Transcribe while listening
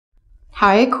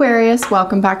Hi Aquarius,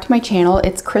 welcome back to my channel.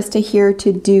 It's Krista here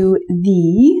to do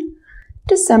the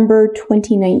December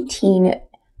 2019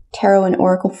 Tarot and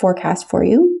Oracle forecast for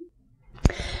you.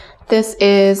 This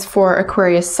is for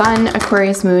Aquarius Sun,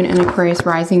 Aquarius Moon, and Aquarius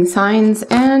Rising signs,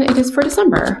 and it is for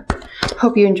December.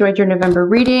 Hope you enjoyed your November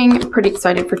reading. Pretty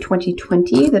excited for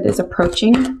 2020 that is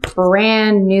approaching.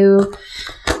 Brand new,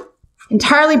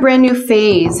 entirely brand new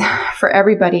phase for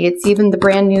everybody. It's even the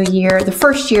brand new year, the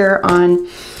first year on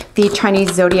the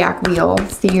Chinese zodiac wheel.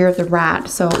 It's the year of the rat.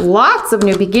 So lots of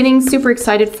new beginnings. Super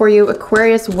excited for you.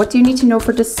 Aquarius, what do you need to know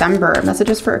for December?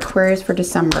 Messages for Aquarius for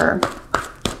December.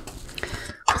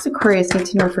 What does Aquarius need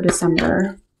to know for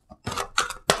December?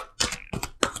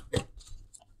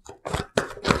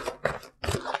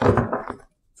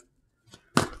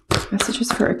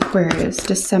 Messages for Aquarius,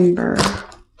 December.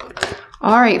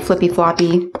 All right, flippy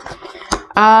floppy.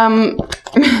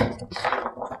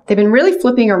 They've been really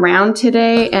flipping around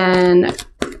today, and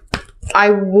I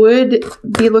would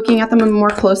be looking at them more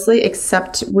closely,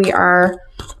 except we are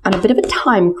on a bit of a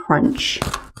time crunch.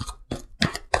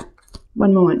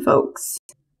 One moment, folks.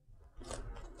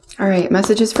 All right,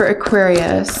 messages for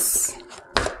Aquarius.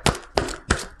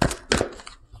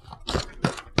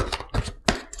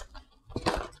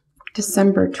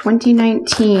 December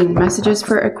 2019. Messages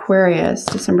for Aquarius.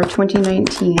 December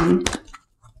 2019.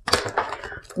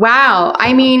 Wow.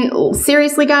 I mean,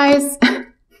 seriously, guys.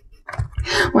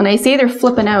 When I say they're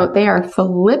flipping out, they are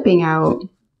flipping out.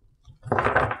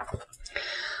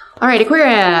 All right,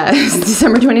 Aquarius.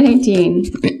 December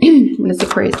 2019. What does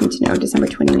Aquarius need to know? December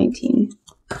 2019.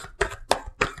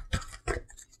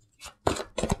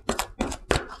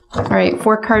 All right,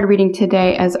 4-card reading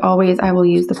today. As always, I will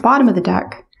use the bottom of the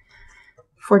deck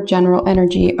for general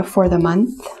energy for the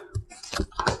month.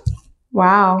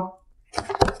 Wow.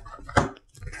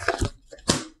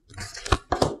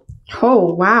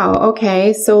 Oh, wow.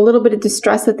 Okay. So a little bit of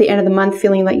distress at the end of the month,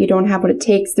 feeling like you don't have what it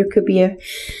takes. There could be a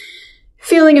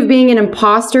feeling of being an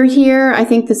imposter here. I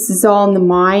think this is all in the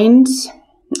mind.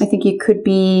 I think you could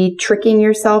be tricking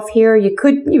yourself here. You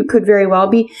could very well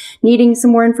be needing some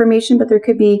more information, but there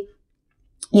could be,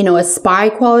 you know, a spy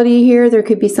quality here. There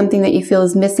could be something that you feel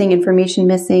is missing, information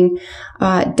missing,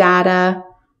 data.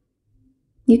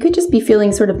 You could just be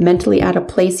feeling sort of mentally out of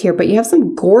place here, but you have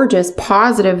some gorgeous,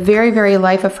 positive, very, very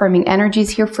life-affirming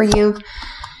energies here for you.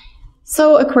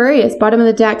 So Aquarius, bottom of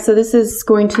the deck. So this is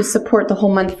going to support the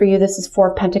whole month for you. This is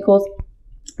 4 of Pentacles.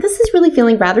 This is really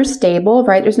feeling rather stable,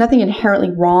 right? There's nothing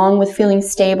inherently wrong with feeling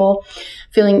stable,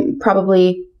 feeling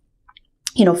probably,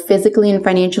 you know, physically and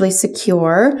financially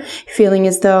secure, feeling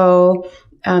as though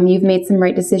you've made some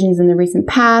right decisions in the recent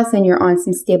past and you're on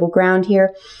some stable ground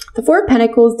here. The 4 of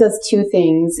Pentacles does 2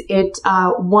 things.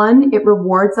 One, it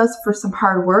rewards us for some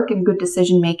hard work and good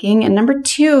decision making. And number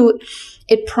 2,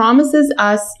 it promises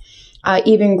us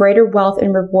even greater wealth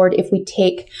and reward if we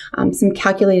take some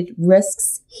calculated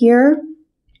risks here.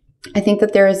 I think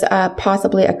that there is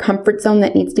possibly a comfort zone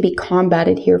that needs to be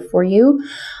combated here for you.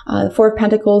 The 4 of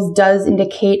Pentacles does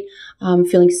indicate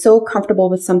feeling so comfortable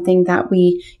with something that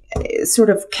we sort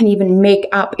of can even make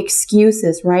up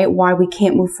excuses, right? Why we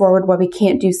can't move forward, why we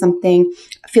can't do something.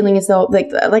 Feeling as though,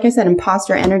 like I said,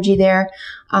 imposter energy there,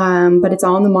 but it's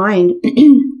all in the mind.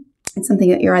 It's something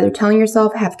that you're either telling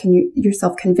yourself,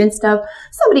 yourself convinced of.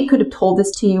 Somebody could have told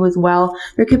this to you as well.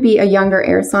 There could be a younger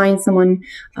air sign, someone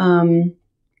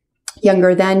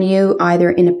younger than you,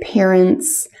 either in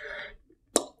appearance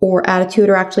or attitude,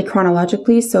 or actually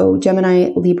chronologically. So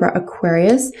Gemini, Libra,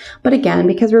 Aquarius. But again,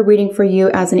 because we're reading for you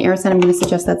as an air sign, I'm going to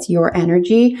suggest that's your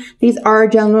energy. These are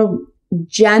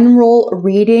general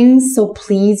readings, so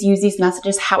please use these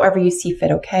messages however you see fit,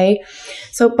 okay?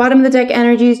 So bottom of the deck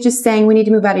energy is just saying we need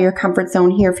to move out of your comfort zone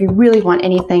here if you really want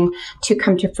anything to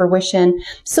come to fruition.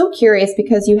 So curious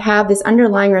because you have this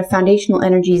underlying or foundational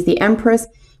energies, the Empress,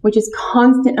 which is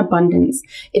constant abundance.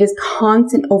 It is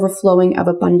constant overflowing of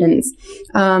abundance.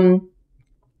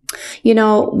 You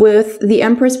know, with the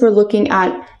Empress, we're looking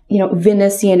at, you know,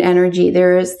 Venusian energy.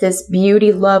 There is this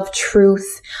beauty, love,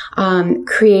 truth,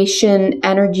 creation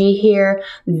energy here,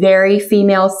 very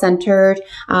female-centered.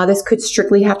 This could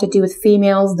strictly have to do with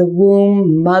females, the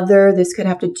womb, mother. This could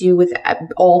have to do with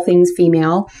all things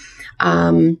female.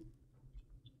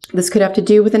 This could have to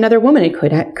do with another woman. It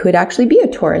could actually be a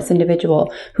Taurus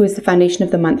individual who is the foundation of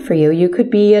the month for you. You could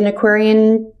be an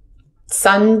Aquarian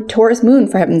Sun, Taurus moon,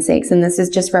 for heaven's sakes. And this is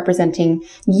just representing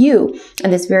you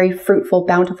and this very fruitful,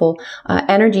 bountiful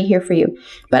energy here for you.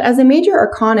 But as a major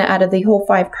arcana out of the whole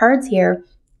 5 cards here,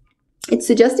 It's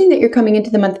suggesting that you're coming into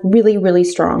the month really, really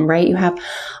strong, right? You have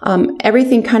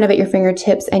everything kind of at your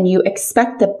fingertips and you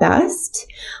expect the best.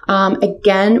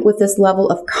 Again, with this level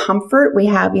of comfort, we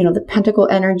have, you know, the pentacle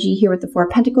energy here with the Four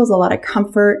of Pentacles, a lot of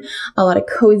comfort, a lot of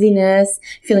coziness,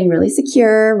 feeling really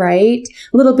secure, right?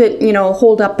 A little bit, you know,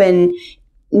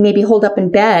 maybe hold up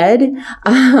in bed,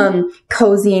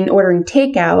 cozying, ordering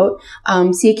takeout.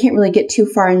 So you can't really get too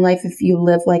far in life if you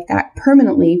live like that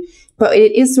permanently. But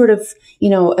it is sort of, you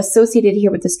know, associated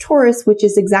here with this Taurus, which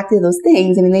is exactly those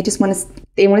things. I mean, they just want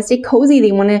to stay cozy.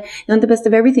 They want the best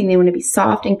of everything. They want to be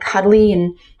soft and cuddly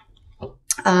and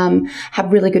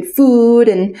have really good food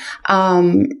and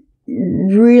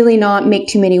really not make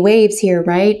too many waves here,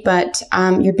 right? But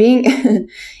you're being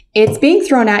it's being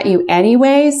thrown at you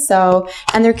anyway. So,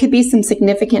 and there could be some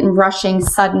significant rushing,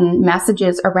 sudden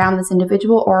messages around this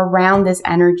individual or around this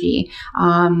energy.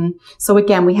 So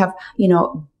again, we have, you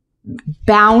know,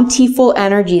 bountiful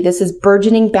energy. This is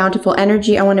burgeoning, bountiful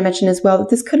energy. I want to mention as well that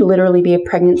this could literally be a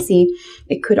pregnancy.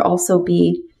 It could also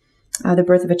be the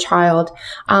birth of a child.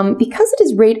 Because it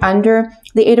is right under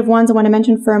the Eight of Wands, I want to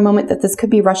mention for a moment that this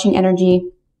could be rushing energy,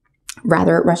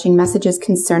 rather rushing messages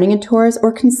concerning a Taurus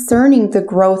or concerning the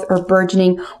growth or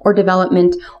burgeoning or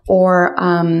development or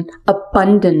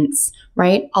abundance,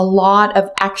 right? A lot of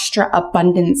extra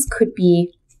abundance could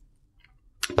be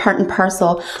part and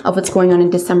parcel of what's going on in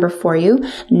December for you.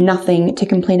 Nothing to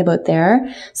complain about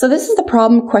there. So this is the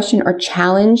problem, question, or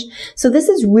challenge. So this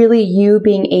is really you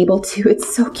being able to,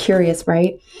 it's so curious,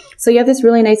 right? So you have this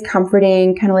really nice,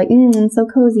 comforting, kind of like, I'm so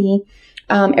cozy.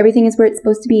 Everything is where it's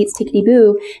supposed to be. It's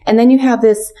tickety-boo. And then you have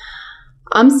this,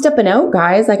 I'm stepping out,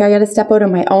 guys. Like I got to step out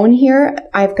on my own here.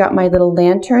 I've got my little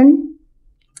lantern.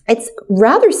 It's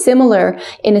rather similar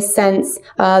in a sense,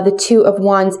 the Two of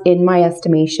Wands in my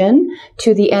estimation,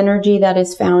 to the energy that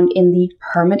is found in the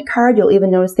Hermit card. You'll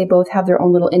even notice they both have their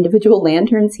own little individual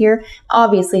lanterns here.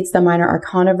 Obviously, it's the Minor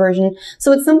Arcana version.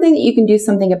 So it's something that you can do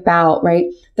something about, right?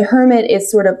 The Hermit is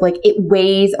sort of like, it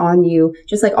weighs on you,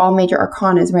 just like all major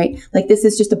arcanas, right? Like this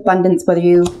is just abundance, whether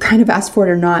you kind of ask for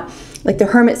it or not. Like the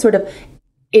Hermit sort of,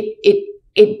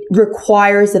 it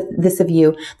requires this of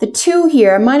you. The Two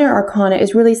here, Minor Arcana,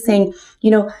 is really saying, you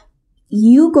know,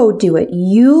 you go do it.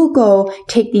 You go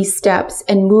take these steps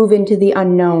and move into the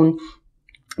unknown.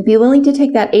 Be willing to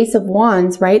take that Ace of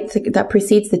Wands, right? That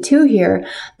precedes the Two here.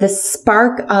 The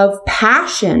spark of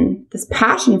passion, this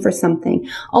passion for something.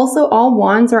 Also, all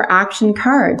wands are action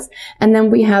cards. And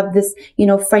then we have this, you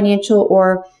know, financial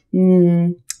or,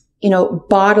 you know,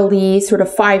 bodily sort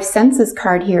of five senses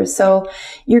card here. So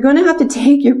you're going to have to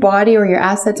take your body or your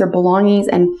assets or belongings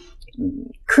and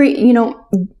create, you know,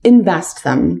 invest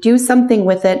them, do something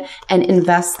with it and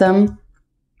invest them,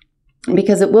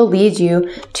 because it will lead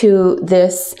you to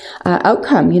this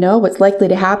outcome. You know, what's likely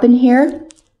to happen here.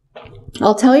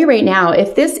 I'll tell you right now,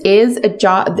 if this is a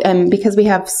job, because we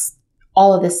have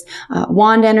all of this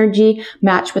wand energy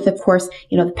matched with, of course,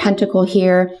 you know, the pentacle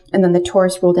here and then the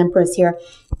Taurus ruled Empress here.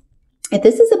 If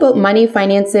this is about money,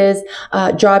 finances,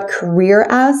 job, career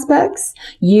aspects,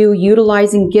 you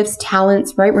utilizing gifts,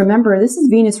 talents, right? Remember, this is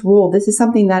Venus ruled. This is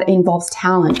something that involves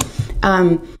talent.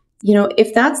 You know,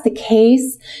 if that's the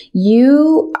case,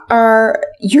 you're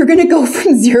going to go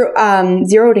from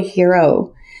zero to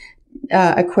hero,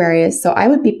 Aquarius. So I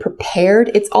would be prepared.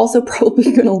 It's also probably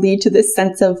going to lead to this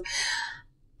sense of,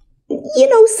 you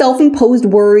know, self-imposed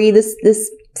worry, this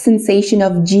sensation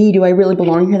of, gee, do I really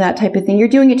belong here? That type of thing. You're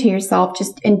doing it to yourself.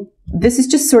 And this is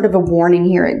just sort of a warning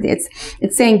here.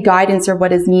 It's saying guidance or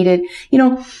what is needed. You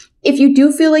know, if you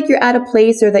do feel like you're at a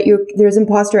place or that there's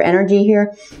imposter energy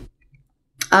here,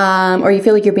 or you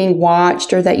feel like you're being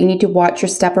watched or that you need to watch your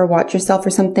step or watch yourself or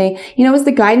something, you know, as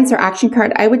the guidance or action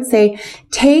card, I would say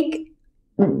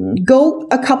go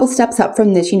a couple steps up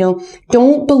from this. You know,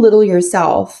 don't belittle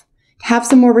yourself. Have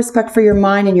some more respect for your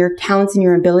mind and your talents and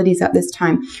your abilities at this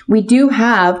time. We do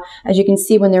have, as you can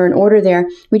see when they're in order there,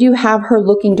 we do have her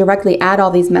looking directly at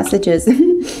all these messages.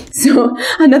 So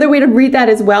another way to read that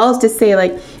as well is to say,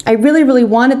 like, I really, really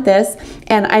wanted this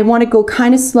and I want to go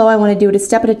kind of slow. I want to do it a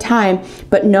step at a time.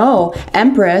 But no,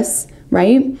 Empress,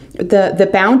 right? The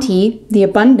bounty, the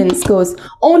abundance goes,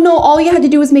 oh no, all you had to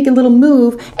do was make a little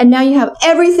move and now you have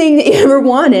everything that you ever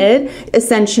wanted,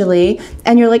 essentially.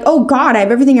 And you're like, oh God, I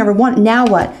have everything I ever wanted. Now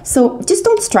what? So just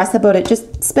don't stress about it.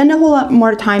 Just spend a whole lot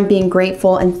more time being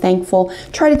grateful and thankful.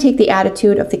 Try to take the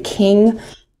attitude of the King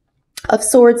of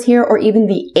Swords here, or even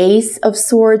the Ace of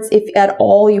Swords, if at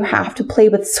all you have to play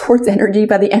with Swords energy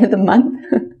by the end of the month,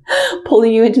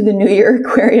 pulling you into the new year,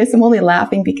 Aquarius. I'm only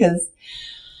laughing because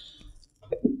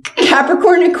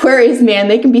Capricorn and Aquarius, man,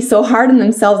 they can be so hard on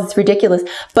themselves. It's ridiculous,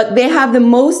 but they have the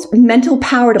most mental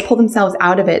power to pull themselves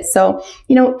out of it. So,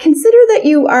 you know, consider that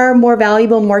you are more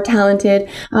valuable, more talented,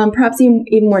 perhaps even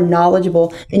more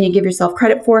knowledgeable than you give yourself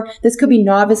credit for. This could be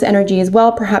novice energy as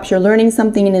well. Perhaps you're learning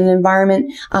something in an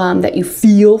environment that you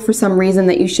feel for some reason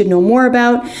that you should know more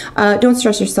about. Don't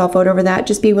stress yourself out over that.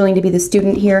 Just be willing to be the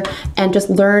student here and just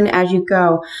learn as you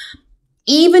go.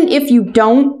 Even if you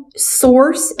don't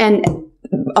source, and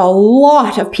a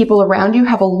lot of people around you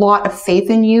have a lot of faith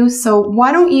in you. So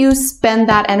why don't you spend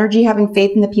that energy having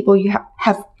faith in the people you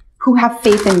who have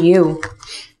faith in you?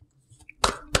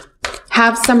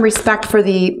 Have some respect for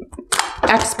the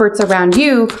experts around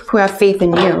you who have faith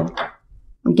in you.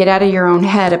 Get out of your own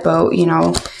head about, you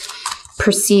know,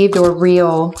 perceived or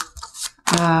real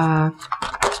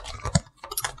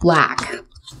lack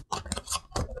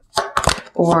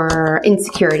or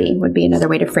insecurity would be another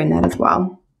way to frame that as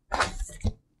well.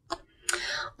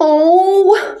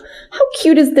 Oh, how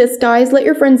cute is this, guys? Let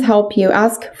your friends help you.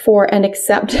 Ask for and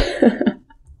accept.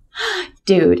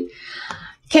 Dude,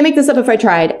 can't make this up if I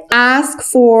tried. Ask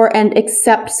for and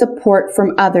accept support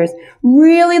from others.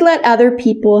 Really let other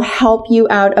people help you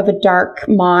out of a dark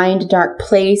mind, dark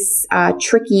place,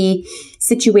 tricky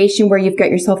situation where you've got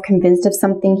yourself convinced of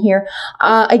something here.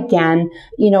 Again,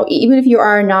 you know, even if you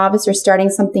are a novice or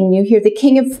starting something new here, the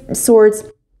King of Swords,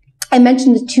 I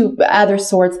mentioned the two other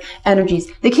swords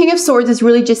energies. The King of Swords is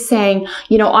really just saying,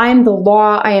 you know, I am the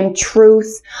law, I am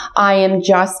truth, I am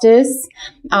justice.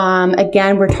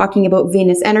 Again, we're talking about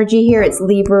Venus energy here. It's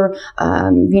Libra,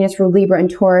 Venus ruled Libra and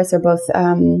Taurus are both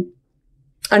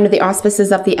under the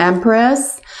auspices of the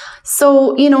Empress.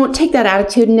 So, you know, take that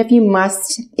attitude. And if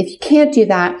you can't do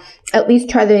that, at least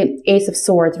try the Ace of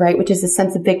Swords, right? Which is a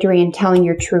sense of victory and telling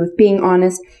your truth, being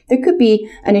honest. There could be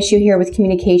an issue here with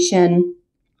communication,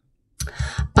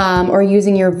 or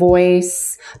using your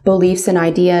voice, beliefs, and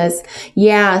ideas.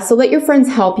 Yeah, so let your friends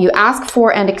help you. Ask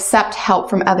for and accept help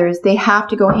from others. They have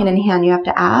to go hand in hand. You have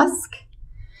to ask.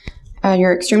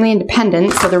 You're extremely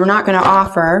independent, so they're not going to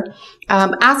offer.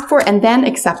 Ask for and then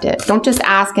accept it. Don't just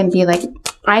ask and be like,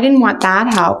 I didn't want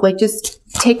that help. Like, just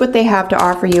take what they have to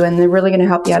offer you, and they're really going to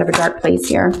help you out of a dark place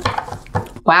here.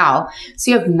 Wow.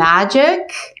 So you have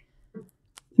magic.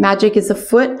 Magic is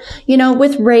afoot. You know,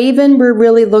 with Raven, we're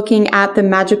really looking at the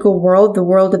magical world, the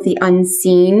world of the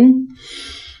unseen.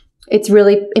 It's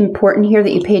really important here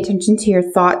that you pay attention to your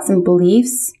thoughts and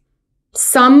beliefs.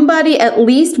 Somebody, at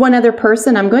least one other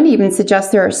person, I'm going to even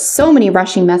suggest there are so many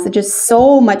rushing messages,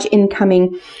 so much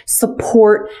incoming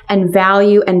support and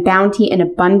value and bounty and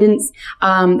abundance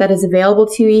that is available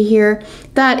to you here,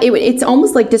 that it's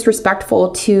almost like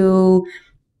disrespectful to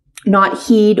not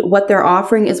heed what they're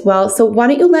offering as well. So why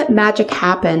don't you let magic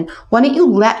happen? Why don't you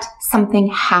let something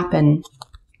happen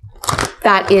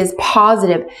that is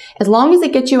positive? As long as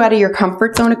it gets you out of your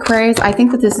comfort zone, Aquarius, I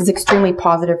think that this is extremely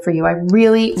positive for you. I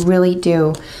really, really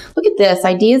do. Look at this,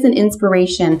 ideas and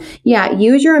inspiration. Yeah,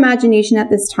 use your imagination at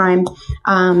this time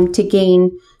to gain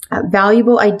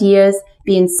valuable ideas,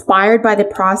 be inspired by the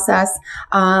process,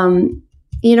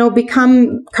 you know,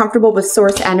 become comfortable with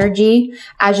source energy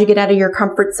as you get out of your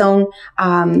comfort zone.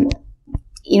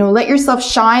 You know, let yourself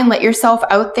shine, let yourself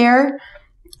out there,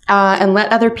 and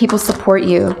let other people support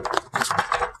you.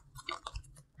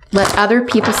 Let other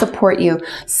people support you.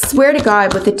 Swear to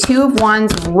God, with the Two of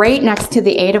Wands right next to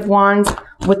the Eight of Wands,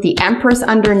 with the Empress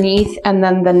underneath, and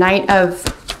then the Knight of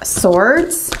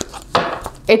Swords,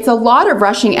 it's a lot of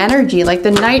rushing energy. Like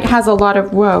the Knight has a lot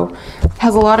of,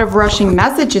 has a lot of rushing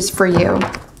messages for you.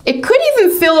 It could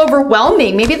even feel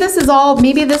overwhelming. Maybe this is all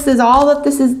that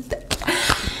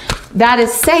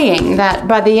is saying that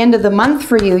by the end of the month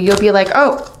for you, you'll be like,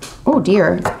 oh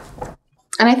dear.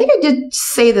 And I think I did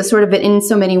say this sort of in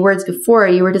so many words before.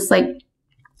 You were just like,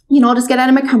 you know, I'll just get out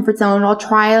of my comfort zone. I'll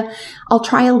try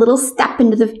a little step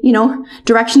into the, you know,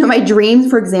 direction of my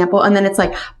dreams, for example. And then it's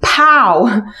like,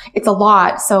 pow, it's a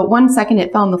lot. So 1 second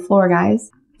it fell on the floor, guys.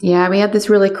 Yeah, we had this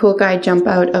really cool guy jump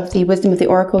out of the Wisdom of the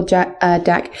Oracle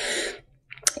deck.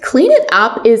 Clean It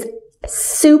Up is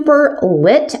super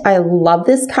lit. I love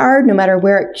this card no matter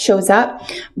where it shows up.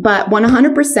 But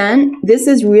 100%, this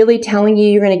is really telling you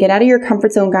you're going to get out of your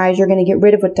comfort zone, guys. You're going to get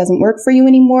rid of what doesn't work for you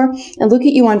anymore. And look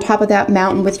at you on top of that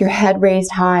mountain with your head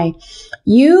raised high.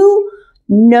 You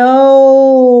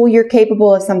know you're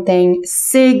capable of something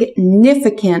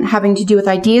significant having to do with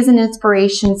ideas and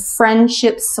inspiration,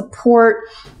 friendships, support,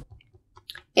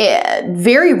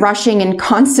 very rushing and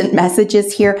constant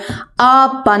messages here.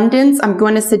 Abundance. I'm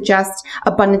going to suggest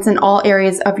abundance in all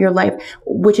areas of your life,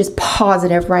 which is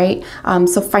positive, right?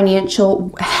 So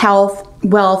financial, health,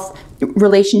 wealth,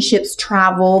 relationships,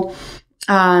 travel,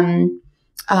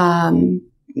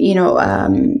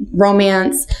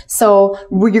 romance. So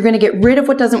you're going to get rid of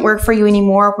what doesn't work for you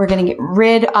anymore. We're going to get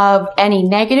rid of any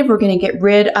negative. We're going to get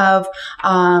rid of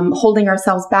holding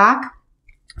ourselves back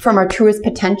from our truest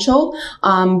potential.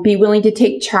 Be willing to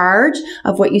take charge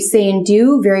of what you say and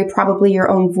do, very probably your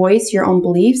own voice, your own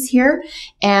beliefs here.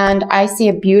 And I see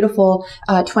a beautiful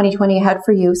 2020 ahead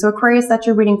for you. So Aquarius, that's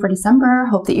your reading for December.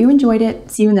 Hope that you enjoyed it.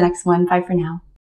 See you in the next one. Bye for now.